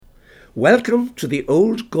Welcome to the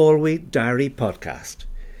Old Galway Diary podcast.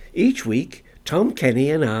 Each week, Tom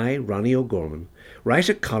Kenny and I, Ronnie O'Gorman, write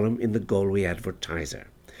a column in the Galway Advertiser.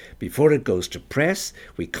 Before it goes to press,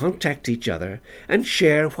 we contact each other and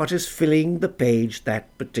share what is filling the page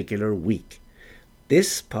that particular week.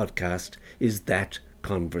 This podcast is that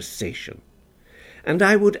conversation. And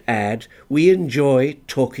I would add, we enjoy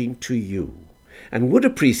talking to you and would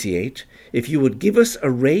appreciate if you would give us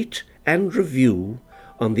a rate and review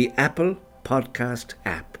on the Apple Podcast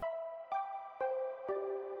app.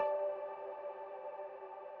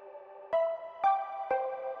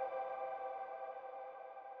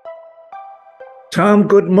 Tom,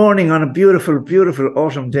 good morning on a beautiful, beautiful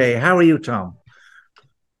autumn day. How are you, Tom?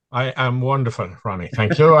 I am wonderful, Ronnie.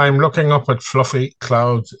 Thank you. I'm looking up at fluffy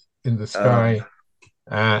clouds in the sky,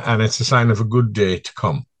 and it's a sign of a good day to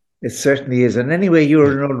come. It certainly is. And anyway,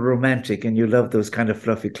 you're an old romantic and you love those kind of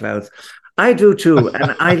fluffy clouds. I do too.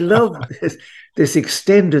 And I love this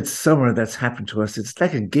extended summer that's happened to us. It's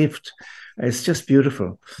like a gift. It's just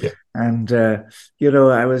beautiful. Yeah. And,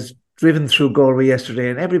 I was driven through Galway yesterday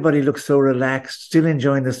and everybody looks so relaxed, still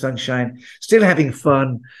enjoying the sunshine, still having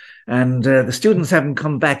fun. And the students haven't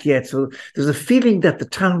come back yet. So there's a feeling that the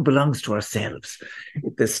town belongs to ourselves.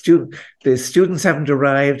 The students haven't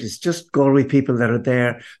arrived. It's just Galway people that are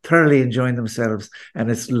there, thoroughly enjoying themselves. And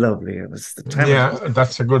it's lovely. And it's the time. Yeah,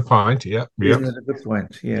 that's a good point. Yeah. Isn't it a good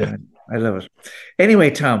point? Yeah, I love it.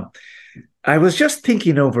 Anyway, Tom, I was just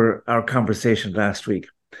thinking over our conversation last week.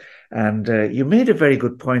 And you made a very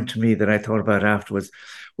good point to me that I thought about afterwards,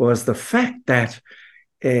 was the fact that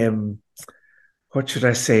what should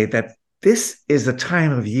I say, that this is a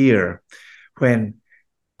time of year when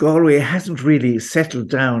Galway hasn't really settled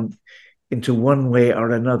down into one way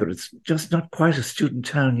or another. It's just not quite a student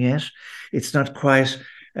town yet. It's not quite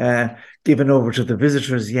given over to the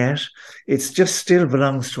visitors yet. It's just still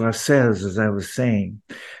belongs to ourselves, as I was saying.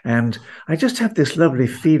 And I just have this lovely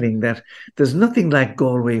feeling that there's nothing like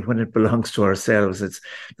Galway when it belongs to ourselves.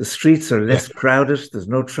 The streets are less crowded. There's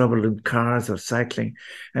no trouble in cars or cycling.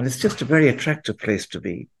 And it's just a very attractive place to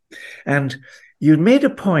be. And you made a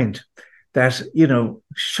point that,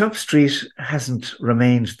 Shop Street hasn't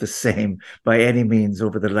remained the same by any means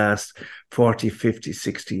over the last 40, 50,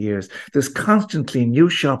 60 years. There's constantly new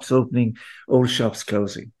shops opening, old shops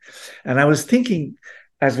closing. And I was thinking,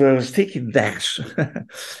 as I was thinking that,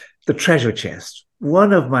 the Treasure Chest,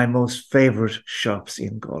 one of my most favourite shops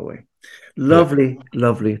in Galway. Lovely,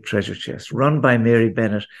 lovely Treasure Chest, run by Mary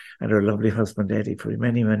Bennett and her lovely husband Eddie for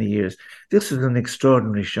many, many years. This is an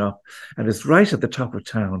extraordinary shop, and it's right at the top of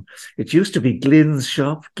town. It used to be Glynn's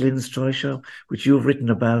shop, Glynn's toy shop, which you've written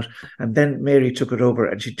about, and then Mary took it over,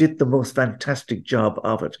 and she did the most fantastic job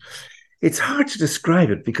of it. It's hard to describe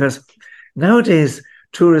it because nowadays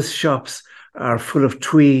tourist shops are full of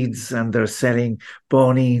tweeds and they're selling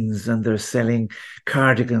bawnines and they're selling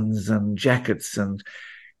cardigans and jackets and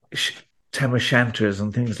tam o' shanters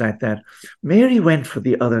and things like that. Mary went for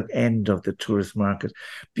the other end of the tourist market.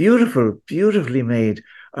 Beautiful, beautifully made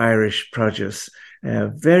Irish produce,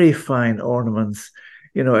 very fine ornaments,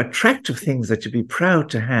 attractive things that you'd be proud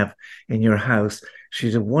to have in your house.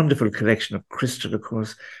 She's a wonderful collection of crystal, of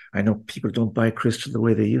course. I know people don't buy crystal the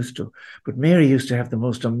way they used to, but Mary used to have the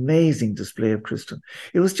most amazing display of crystal.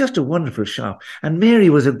 It was just a wonderful shop. And Mary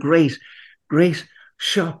was a great, great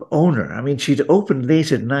shop owner. I mean, she'd open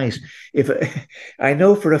late at night. I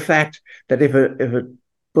know for a fact that if a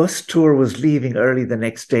bus tour was leaving early the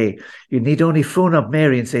next day, you need only phone up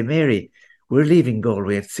Mary and say, Mary, we're leaving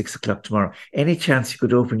Galway at 6 o'clock tomorrow. Any chance you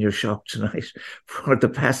could open your shop tonight for the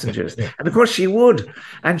passengers? And of course she would.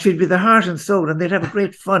 And she'd be the heart and soul, and they'd have a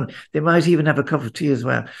great fun. They might even have a cup of tea as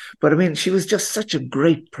well. But I mean, she was just such a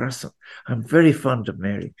great person. I'm very fond of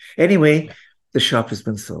Mary. Anyway, the shop has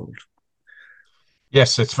been sold.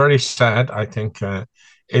 Yes, it's very sad. I think I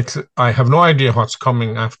have no idea what's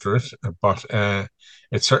coming after it, but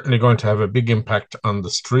it's certainly going to have a big impact on the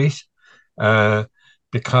street.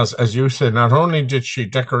 Because, as you said, not only did she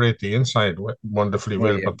decorate the inside wonderfully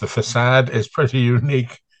well, but the facade is pretty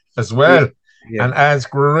unique as well, and adds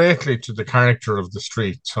greatly to the character of the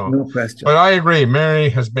street. So, no question. But I agree, Mary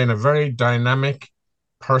has been a very dynamic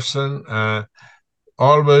person,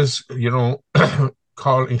 always,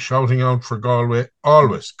 shouting out for Galway,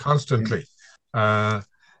 always, constantly,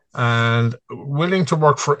 and willing to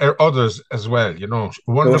work for others as well.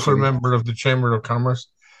 Wonderful member of the Chamber of Commerce.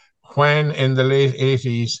 When in the late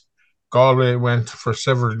 80s, Galway went for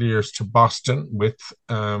several years to Boston with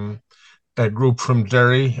a group from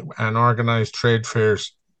Derry and organised trade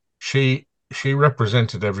fairs, she she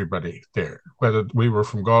represented everybody there, whether we were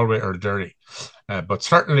from Galway or Derry. But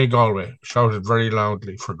certainly Galway shouted very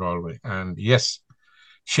loudly for Galway. And yes,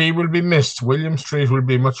 she will be missed. William Street will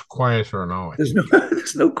be much quieter now, I There's no, think.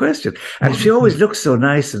 there's no question. And she always looked so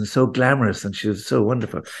nice and so glamorous, and she was so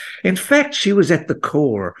wonderful. In fact, she was at the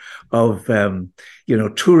core of,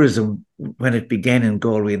 tourism when it began in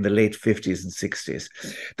Galway in the late 50s and 60s.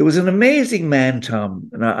 There was an amazing man, Tom.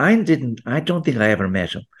 Now, I don't think I ever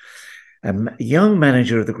met him. A young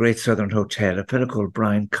manager of the Great Southern Hotel, a fellow called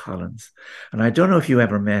Brian Collins. And I don't know if you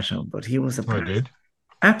ever met him, but he was a I did.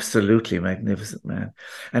 absolutely magnificent man.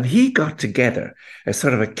 And he got together a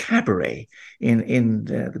sort of a cabaret in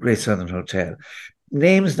the Great Southern Hotel.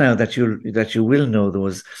 Names now that you will know, there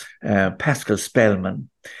was Pascal Spellman,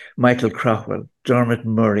 Michael Crockwell, Dermot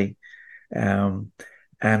Murray,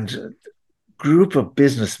 and group of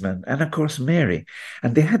businessmen, and of course Mary.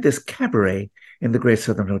 And they had this cabaret in the Great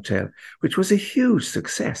Southern Hotel, which was a huge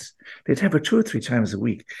success. They'd have it 2 or 3 times a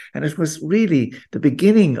week. And it was really the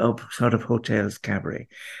beginning of sort of hotels cabaret.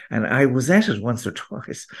 And I was at it once or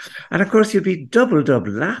twice. And of course, you'd be double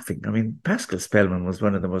laughing. I mean, Pascal Spellman was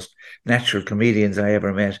one of the most natural comedians I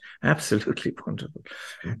ever met. Absolutely wonderful.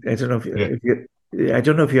 I don't know I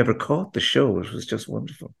don't know if you ever caught the show. It was just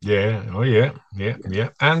wonderful. Yeah. Oh, yeah. Yeah. Yeah.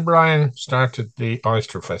 And Brian started the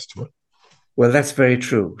Oyster Festival. Well, that's very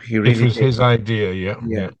true. He It really was did. his idea. Yeah.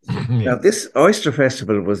 Yeah. Yeah. Yeah. Now, this Oyster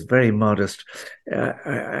Festival was very modest.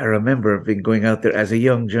 I remember being going out there as a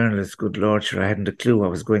young journalist. Good Lord, sure, I hadn't a clue what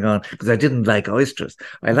was going on because I didn't like oysters.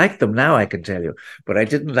 I like them now, I can tell you, but I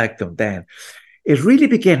didn't like them then. It really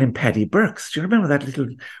began in Paddy Burke's. Do you remember that little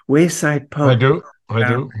wayside I pub? do. I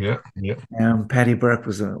do. Yeah. Yeah. Paddy Burke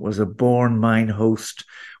was a born mine host,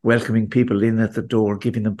 welcoming people in at the door,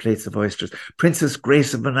 giving them plates of oysters. Princess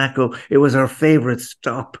Grace of Monaco, it was her favorite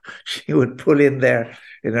stop. She would pull in there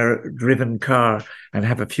in her driven car and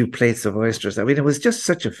have a few plates of oysters. I mean, it was just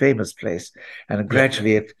such a famous place. And Yeah.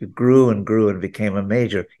 gradually it grew and grew and became a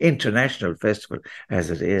major international festival as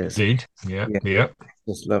it is. Indeed. Yeah. Yeah, Yeah.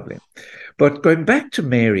 it's lovely. But going back to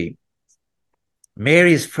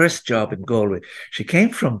Mary's first job in Galway, she came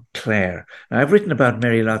from Clare. Now, I've written about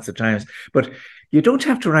Mary lots of times, but you don't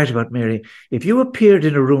have to write about Mary. If you appeared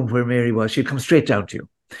in a room where Mary was, she'd come straight down to you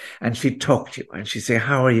and she'd talk to you and she'd say,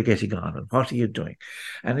 how are you getting on and what are you doing?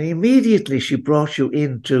 And immediately she brought you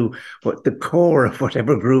into the core of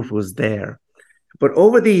whatever group was there. But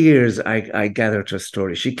over the years, I gathered her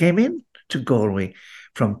story. She came in to Galway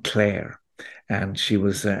from Clare, and she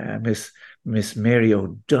was Miss Mary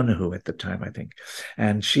O'Donoghue at the time, I think.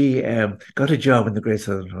 And she got a job in the Great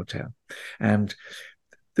Southern Hotel. And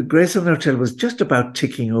the Great Southern Hotel was just about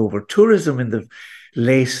ticking over. Tourism in the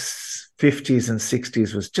late 50s and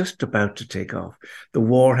 60s was just about to take off. The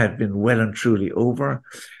war had been well and truly over.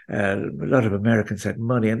 A lot of Americans had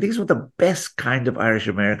money, and these were the best kind of Irish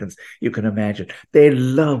Americans you can imagine. They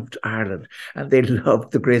loved Ireland, and they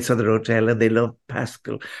loved the Great Southern Hotel, and they loved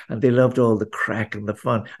Pascal, and they loved all the crack and the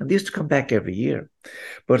fun, and they used to come back every year.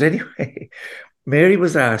 But anyway, Mary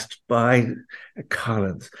was asked by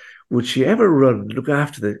Collins, would she ever look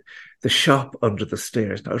after the shop under the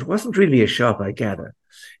stairs? Now, it wasn't really a shop, I gather.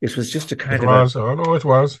 It was just a It kind of was. Oh no, it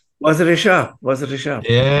was. was it a shop? Was it a shop?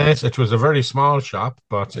 Yes, it was a very small shop,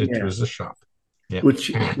 but it Yeah. was a shop. Yeah. Would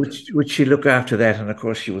she look after that? And of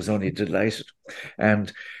course, she was only delighted.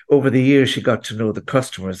 And over the years, she got to know the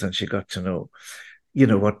customers and she got to know,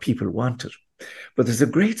 what people wanted. But there's a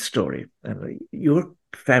great story, and your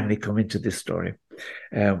family come into this story.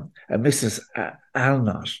 Mrs.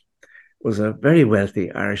 Alnott was a very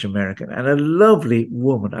wealthy Irish American and a lovely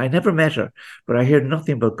woman. I never met her, but I hear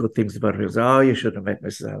nothing but good things about her. Oh, you should have met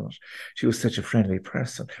Mrs. Alnott. She was such a friendly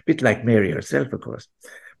person, a bit like Mary herself, of course.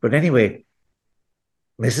 But anyway,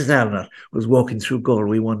 Mrs. Alnott was walking through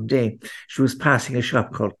Galway one day. She was passing a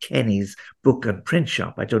shop called Kenny's Book and Print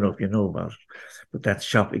Shop. I don't know if you know about it, but that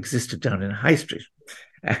shop existed down in High Street.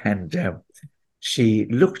 And she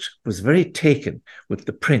was very taken with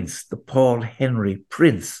the prints, the Paul Henry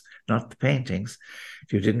prints, not the paintings.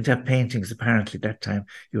 If you didn't have paintings, apparently that time,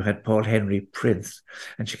 you had Paul Henry prints.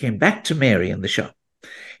 And she came back to Mary in the shop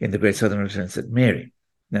in the Great Southern Hotel and said, Mary,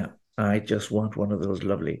 now, I just want one of those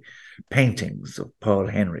lovely paintings of Paul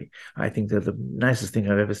Henry. I think they're the nicest thing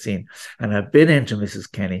I've ever seen. And I've been into Mrs.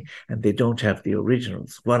 Kenny and they don't have the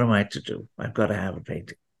originals. What am I to do? I've got to have a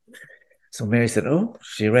painting. So Mary said, oh,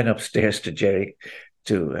 she ran upstairs to Jerry,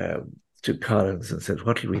 to Collins and said,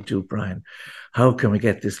 what can we do, Brian? How can we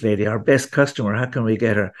get this lady, our best customer, how can we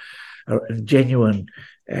get her a genuine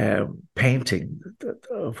painting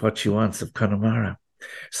of what she wants of Connemara?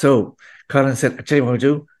 So Collins said, I tell you what we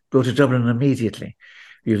do, go to Dublin immediately.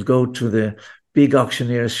 You'll go to the big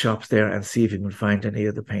auctioneer's shops there and see if you can find any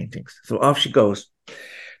of the paintings. So off she goes.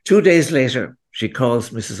 2 days later, she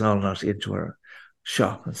calls Mrs. Allnut into her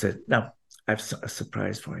shop and said, now, I've a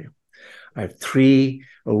surprise for you. I have 3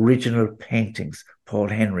 original paintings, Paul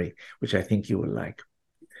Henry, which I think you will like.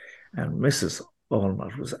 And Mrs.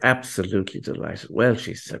 Allnut was absolutely delighted. Well,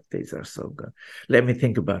 she said, these are so good. Let me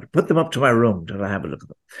think about it. Put them up to my room till I have a look at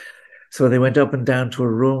them. So they went up and down to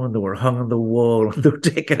her room, and they were hung on the wall, and they were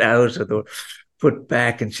taken out, and they were put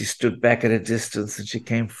back, and she stood back at a distance, and she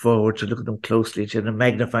came forward to look at them closely. She had a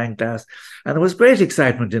magnifying glass, and there was great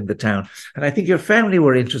excitement in the town. And I think your family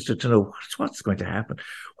were interested to know what's going to happen.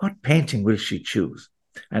 What painting will she choose?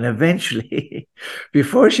 And eventually,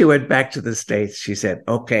 before she went back to the States, she said,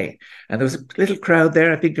 okay. And there was a little crowd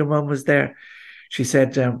there. I think your mum was there. She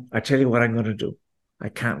said, I tell you what I'm going to do. I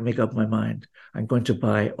can't make up my mind. I'm going to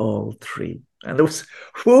buy all 3. And there was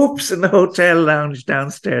whoops in the hotel lounge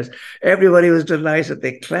downstairs. Everybody was delighted.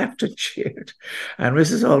 They clapped and cheered. And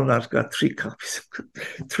Mrs. Allnut got 3 copies,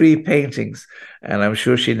 3 paintings. And I'm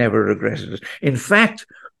sure she never regretted it. In fact,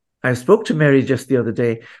 I spoke to Mary just the other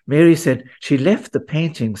day. Mary said she left the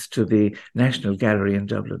paintings to the National Gallery in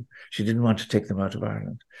Dublin. She didn't want to take them out of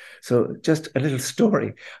Ireland. So just a little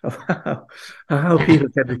story of how people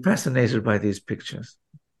can be fascinated by these pictures.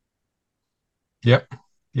 Yep.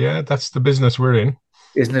 Yeah, that's the business we're in.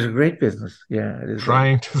 Isn't it a great business? Yeah, it is.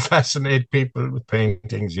 Trying to fascinate people with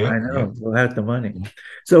paintings. Yeah, I know, without the money.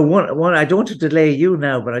 So one, I don't want to delay you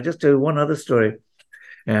now, but I just tell you one other story.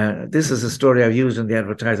 This is a story I've used in the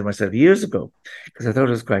advertiser myself years ago because I thought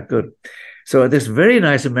it was quite good. So this very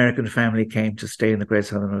nice American family came to stay in the Great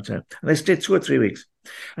Southern Hotel, and they stayed 2 or 3 weeks,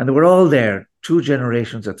 and they were all there, 2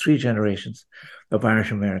 generations or 3 generations of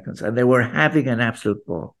Irish Americans, and they were having an absolute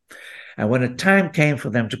ball. And when a time came for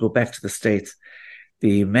them to go back to the States,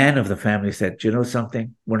 the man of the family said, do you know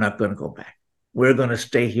something? We're not going to go back. We're going to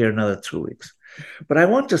stay here another 2 weeks. But I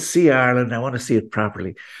want to see Ireland. I want to see it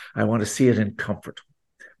properly. I want to see it in comfort.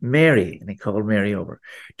 Mary, and he called Mary over,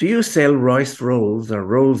 do you sell Royce Rolls or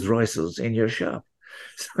Rolls Royces in your shop?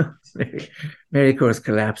 So Mary, of course,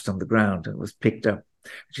 collapsed on the ground and was picked up.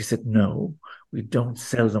 She said, no, we don't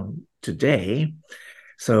sell them today.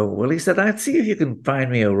 So, well, he said, I'd see if you can find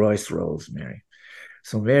me a Royce Rolls, Mary.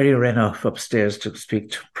 So Mary ran off upstairs to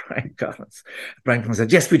speak to Brian Collins. Brian Collins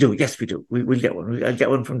said, yes, we do. Yes, we do. We'll get one. I'll get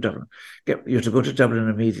one from Dublin. You have to go to Dublin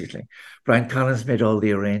immediately. Brian Collins made all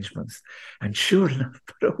the arrangements. And sure enough,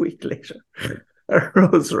 about a week later, a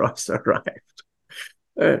Rolls Royce arrived.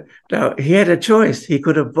 Now, he had a choice. He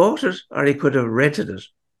could have bought it or he could have rented it.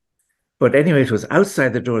 But anyway, it was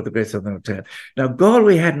outside the door of the Great Southern Hotel. Now,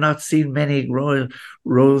 Galway had not seen many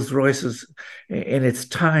Rolls Royces in its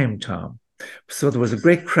time, Tom. So there was a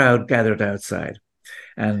great crowd gathered outside.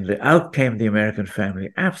 And out came the American family,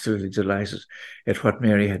 absolutely delighted at what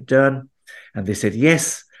Mary had done. And they said,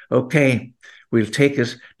 yes, okay, we'll take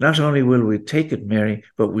it. Not only will we take it, Mary,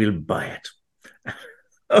 but we'll buy it.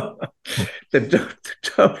 The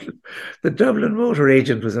Dublin motor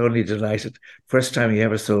agent was only delighted. First time he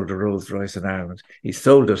ever sold a Rolls Royce in Ireland. He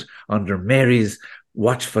sold it under Mary's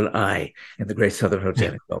watchful eye in the Great Southern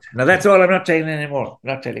Hotel. Yeah. Now that's all. I'm not telling anymore. I'm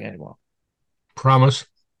not telling anymore. Promise.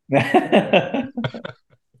 Tom,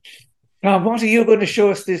 what are you going to show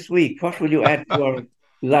us this week? What will you add to our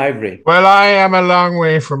library? Well, I am a long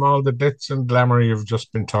way from all the glitz and glamour you've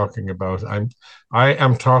just been talking about. I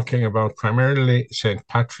am talking about primarily St.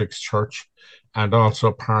 Patrick's Church and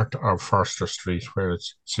also part of Forster Street, where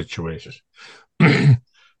it's situated.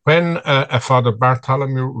 When Father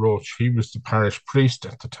Bartholomew Roche, he was the parish priest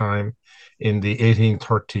at the time in the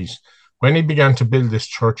 1830s, when he began to build this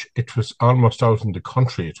church, it was almost out in the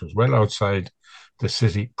country. It was well outside the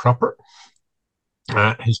city proper.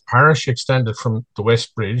 His parish extended from the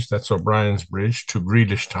West Bridge, that's O'Brien's Bridge, to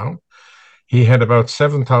Grealish Town. He had about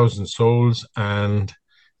 7,000 souls, and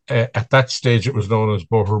at that stage it was known as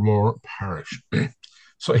Bohermore Parish.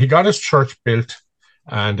 So he got his church built,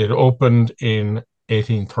 and it opened in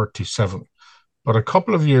 1837. But a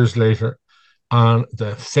couple of years later, on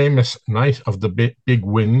the famous night of the big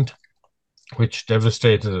wind, which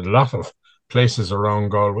devastated a lot of places around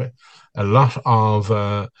Galway, a lot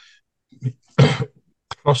of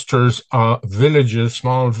clusters, villages,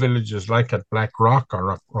 small villages like at Blackrock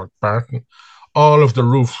or Barton, all of the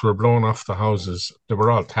roofs were blown off the houses. They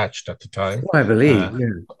were all thatched at the time. Oh, I believe. Yeah.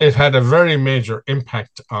 It had a very major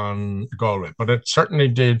impact on Galway, but it certainly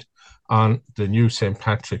did on the new St.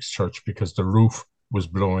 Patrick's Church because the roof was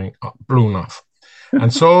blown off.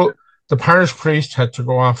 And so the parish priest had to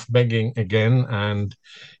go off begging again, and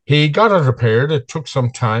he got it repaired. It took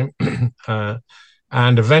some time.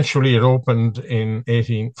 and eventually it opened in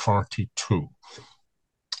 1842.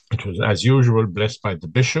 It was, as usual, blessed by the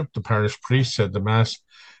bishop. The parish priest said the mass,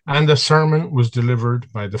 and the sermon was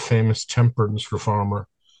delivered by the famous temperance reformer,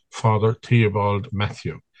 Father Theobald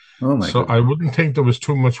Matthew. Oh my So I goodness. wouldn't think there was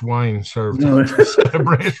too much wine served No, at the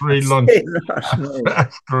celebratory lunch say not. No.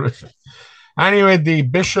 after it. Anyway, the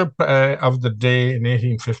bishop of the day in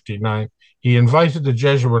 1859, he invited the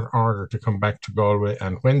Jesuit order to come back to Galway,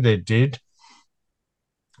 and when they did,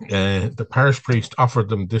 the parish priest offered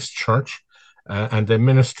them this church, and they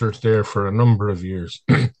ministered there for a number of years.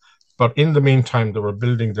 But in the meantime, they were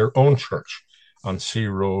building their own church on Sea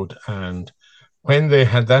Road, and when they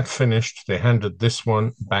had that finished, they handed this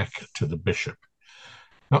one back to the bishop.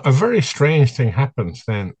 Now, a very strange thing happened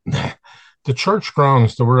then. The church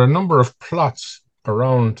grounds, there were a number of plots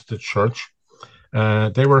around the church.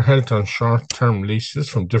 They were held on short-term leases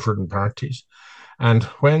from different parties. And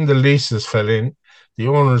when the leases fell in, the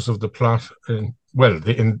owners of the plot, in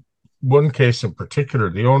one case in particular,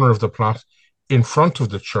 the owner of the plot in front of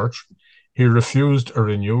the church, he refused a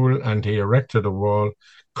renewal and he erected a wall,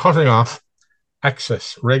 cutting off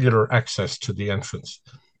regular access to the entrance.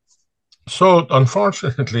 So,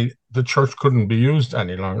 unfortunately, the church couldn't be used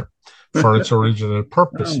any longer for its original Oh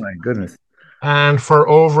purpose. my goodness. And for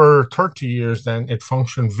over 30 years, then it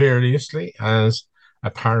functioned variously as a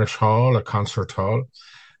parish hall, a concert hall.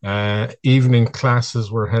 Evening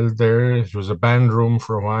classes were held there. It was a band room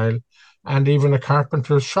for a while, and even a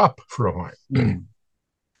carpenter's shop for a while.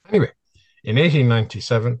 Anyway, in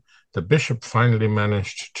 1897, the bishop finally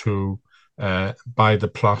managed to buy the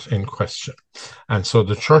plot in question. And so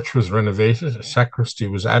the church was renovated, a sacristy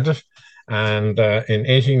was added, and in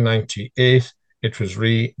 1898, it was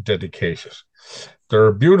rededicated. There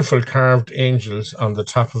are beautiful carved angels on the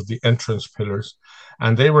top of the entrance pillars,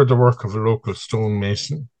 and they were the work of a local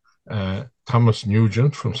stonemason, Thomas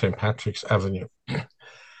Nugent from St. Patrick's Avenue.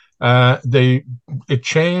 It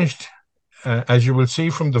changed, as you will see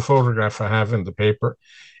from the photograph I have in the paper,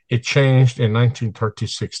 it changed in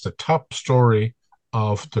 1936. The top story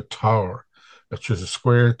of the tower, which is a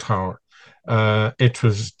square tower, it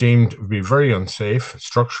was deemed to be very unsafe.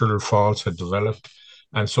 Structural faults had developed,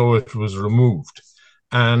 and so it was removed.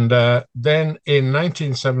 And then in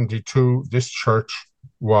 1972, this church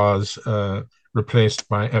was replaced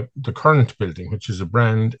by the current building, which is a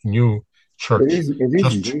brand new church. It is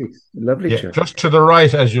just, indeed. Lovely church. just to the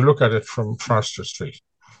right as you look at it from Forster Street.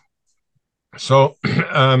 So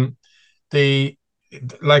the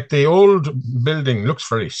old building looks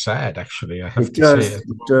very sad, actually, I have to say. It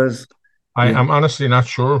does. I'm honestly not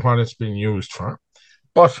sure what it's been used for,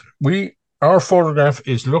 but our photograph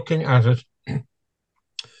is looking at it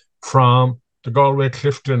from the Galway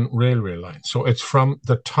Clifton railway line. So it's from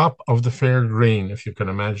the top of the Fair Green, if you can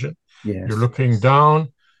imagine. Yes. You're looking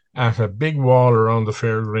down at a big wall around the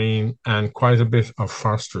Fair Green and quite a bit of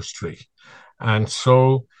Forster Street. And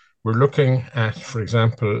so we're looking at, for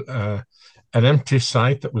example, an empty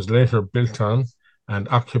site that was later built on and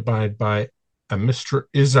occupied by a Mr.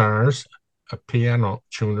 Izars, a piano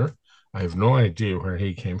tuner. I have no idea where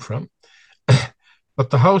he came from.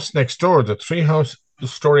 But the house next door, the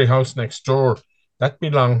three-story house next door, that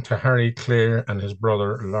belonged to Harry Clare and his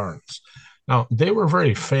brother Lawrence. Now, they were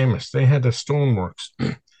very famous. They had a stoneworks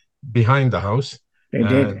behind the house. They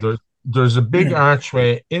did. There's a big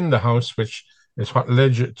archway in the house, which is what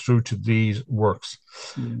led you through to these works.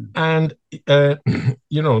 And,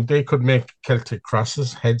 they could make Celtic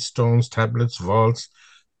crosses, headstones, tablets, vaults,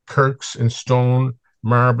 kirks in stone,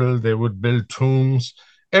 marble. They would build tombs,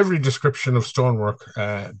 every description of stonework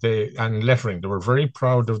and lettering. They were very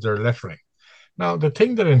proud of their lettering. Now, the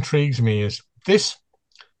thing that intrigues me is this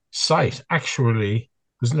site actually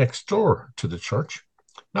was next door to the church.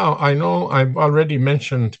 Now, I know I've already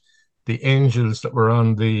mentioned the angels that were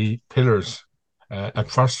on the pillars at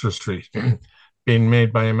Forster Street being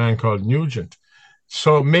made by a man called Nugent.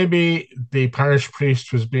 So maybe the parish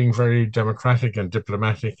priest was being very democratic and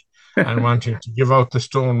diplomatic and wanting to give out the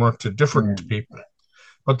stonework to different people.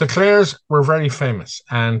 But the Clares were very famous,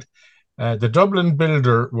 and the Dublin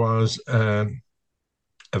Builder was a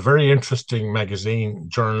very interesting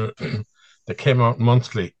journal that came out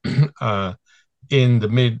monthly in the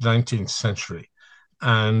mid-19th century.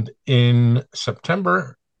 And in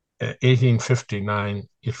September 1859,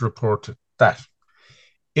 it reported that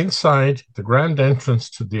inside the grand entrance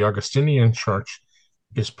to the Augustinian church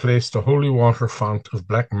is placed a holy water font of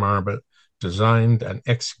black marble designed and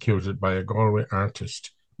executed by a Galway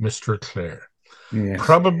artist, Mr. Clare. Yes.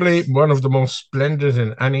 Probably one of the most splendid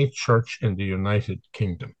in any church in the United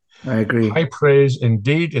Kingdom. I agree. High praise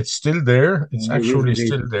indeed. It's still there. It's actually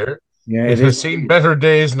still there. Yeah, It it is. has seen better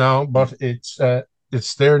days now, but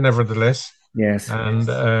it's there nevertheless. Yes.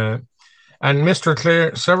 And Mr.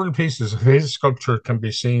 Clare, several pieces of his sculpture can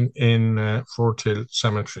be seen in Fortill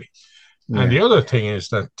Cemetery. And Yeah. the other thing is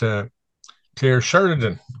that Clare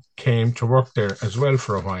Sheridan came to work there as well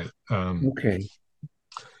for a while. Okay.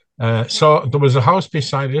 So there was a house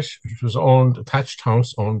beside it. It was owned, a thatched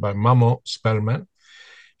house owned by Mamo Spellman.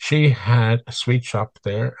 She had a sweet shop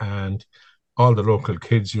there, and all the local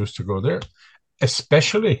kids used to go there,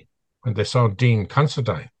 especially when they saw Dean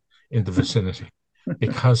Considine in the vicinity,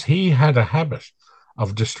 because he had a habit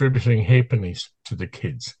of distributing halfpennies to the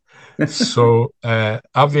kids. So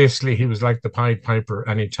obviously he was like the Pied Piper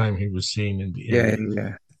anytime he was seen in the Yeah, area.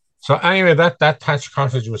 yeah, So anyway, that thatched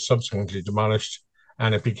cottage was subsequently demolished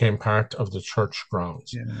and it became part of the church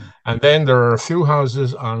grounds. yeah. And then there are a few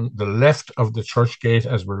houses on the left of the church gate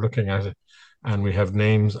as we're looking at it, and we have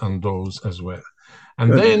names on those as well.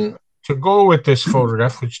 And Good. then to go with this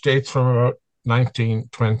photograph, which dates from about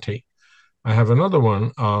 1920, I have another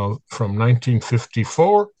one from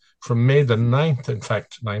 1954, from May the 9th, in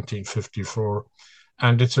fact, 1954.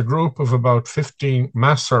 And it's a group of about 15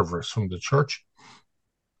 mass servers from the church.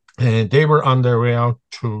 And they were on their way out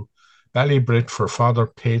to Ballybrit for Father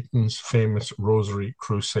Peyton's famous Rosary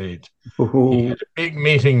Crusade. He Oh, had a big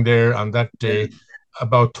meeting there on that yeah, day.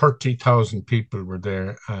 About 30,000 people were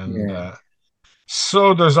there. And yeah.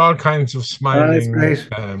 so there's all kinds of Oh, that's smiling. great.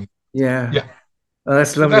 Yeah. Yeah. Oh,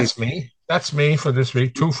 that's So lovely. that's me. That's me for this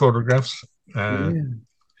week. Two photographs. Yeah.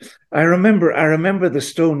 I remember the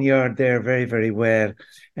stone yard there very, very well.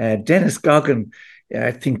 Dennis Goggin,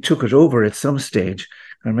 I think, took it over at some stage.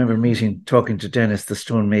 I remember talking to Dennis, the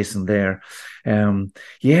stonemason there.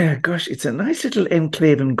 Yeah, gosh, it's a nice little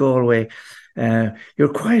enclave in Galway.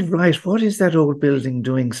 You're quite right. What is that old building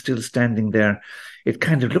doing still standing there? It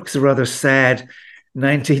kind of looks a rather sad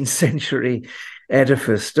 19th century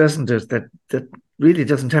edifice, doesn't it? That really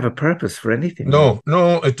doesn't have a purpose for anything, really. No,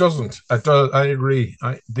 no, it doesn't. I agree.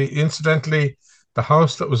 Incidentally, the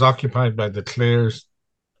house that was occupied by the Clares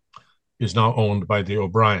is now owned by the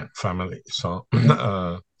O'Brien family. So,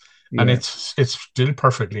 and Yeah, it's still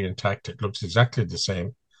perfectly intact. It looks exactly the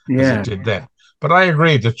same as it yeah, did then. But I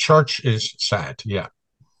agree, the church is sad. Yeah,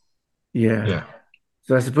 yeah. yeah,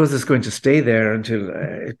 So I suppose it's going to stay there until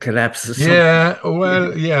it collapses. Something. yeah.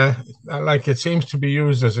 Well, yeah. Like it seems to be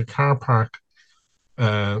used as a car park.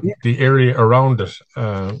 Yeah. The area around it.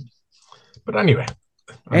 But anyway,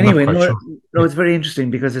 I'm not Anyway, quite no, sure. no, it's very interesting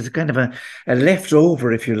because it's kind of a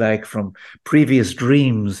leftover, if you like, from previous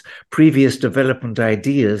dreams, previous development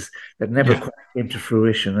ideas that never Yeah, quite came to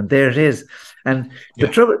fruition. And there it is. And the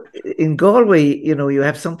yeah. trouble in Galway, you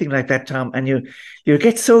have something like that, Tom, and you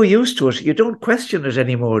get so used to it, you don't question it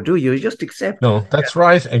anymore, do you? You just accept. No, that's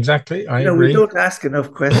right. Exactly. I We agree. don't ask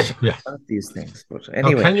enough questions Yeah. about these things. But Now,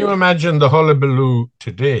 anyway, can you imagine the hullabaloo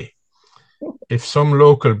today if some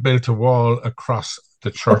local built a wall across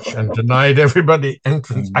the church and denied everybody I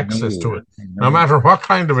entrance access know, to it, I no know, matter what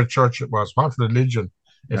kind of a church it was, what religion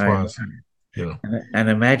it I know. was, you know? And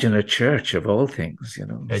imagine a church of all things.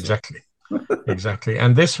 So Exactly. Exactly.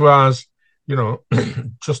 And this was, you know,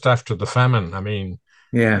 just after the famine. I mean,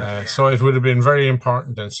 yeah, so it would have been very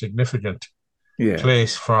important and significant yeah,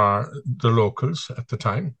 place for the locals at the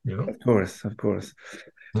time, you know? of course, of course.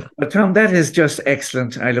 Yeah. Well, Tom, that is just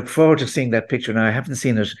excellent. I look forward to seeing that picture now. I haven't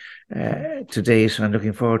seen it to date. I'm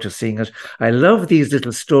looking forward to seeing it. I love these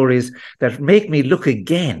little stories that make me look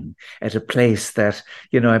again at a place that,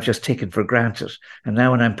 I've just taken for granted. And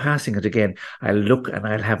now when I'm passing it again, I'll look and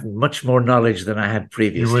I'll have much more knowledge than I had You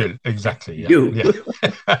previously. will. Exactly. Yeah. You. Yeah.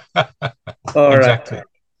 All right. Exactly.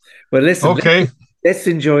 Well, listen, Okay. let's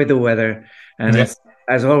enjoy the weather. And Yeah. it's,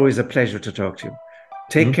 as always, a pleasure to talk to you.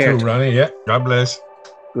 Take You care, too, Tom. Ronnie. Yeah. God bless.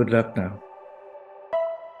 Good luck now.